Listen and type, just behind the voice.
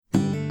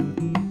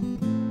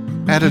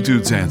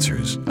Attitudes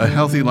Answers, a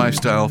healthy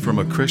lifestyle from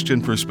a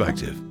Christian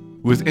perspective,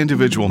 with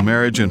individual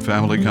marriage and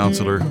family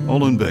counselor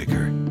Olin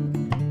Baker.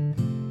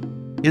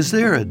 Is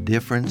there a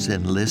difference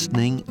in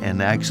listening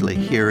and actually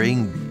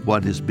hearing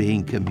what is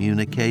being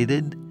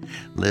communicated?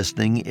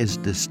 Listening is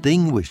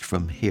distinguished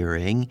from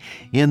hearing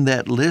in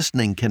that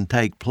listening can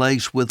take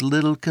place with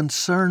little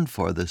concern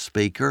for the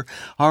speaker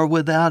or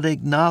without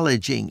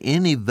acknowledging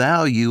any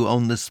value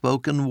on the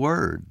spoken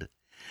word.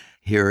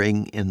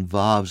 Hearing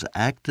involves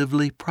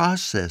actively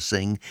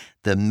processing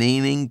the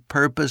meaning,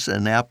 purpose,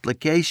 and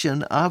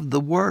application of the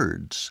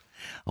words.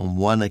 On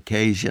one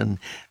occasion,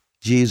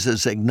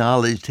 Jesus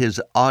acknowledged his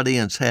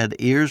audience had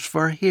ears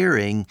for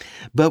hearing,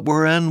 but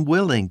were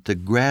unwilling to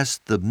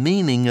grasp the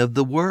meaning of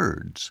the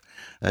words.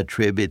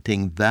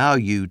 Attributing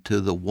value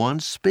to the one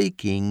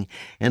speaking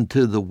and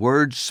to the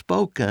words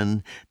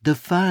spoken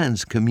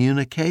defines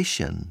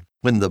communication.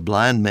 When the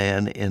blind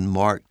man in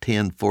Mark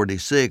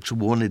 10:46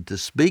 wanted to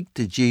speak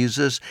to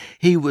Jesus,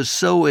 he was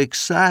so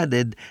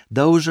excited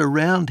those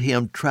around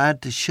him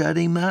tried to shut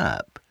him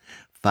up.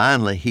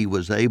 Finally, he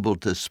was able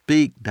to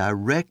speak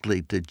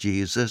directly to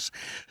Jesus,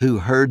 who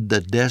heard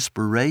the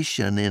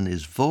desperation in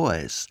his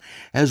voice,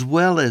 as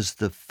well as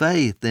the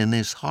faith in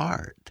his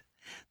heart.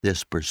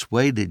 This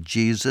persuaded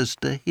Jesus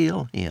to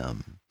heal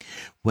him.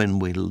 When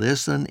we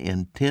listen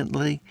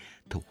intently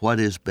to what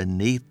is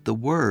beneath the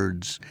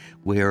words,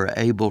 we are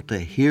able to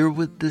hear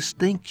with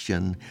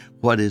distinction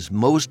what is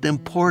most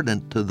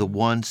important to the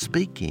one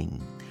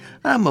speaking.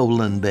 I'm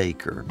Olin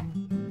Baker.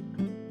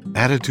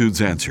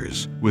 Attitudes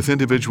Answers, with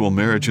individual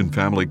marriage and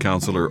family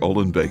counselor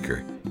Olin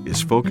Baker,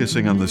 is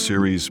focusing on the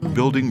series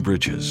Building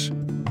Bridges.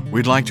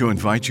 We'd like to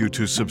invite you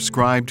to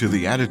subscribe to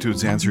the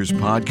Attitudes Answers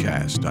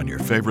podcast on your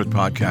favorite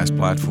podcast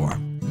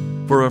platform.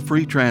 For a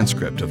free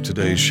transcript of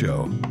today's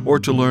show or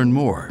to learn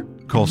more,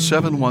 call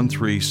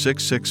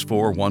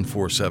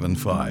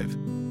 713-664-1475.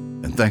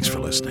 And thanks for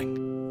listening.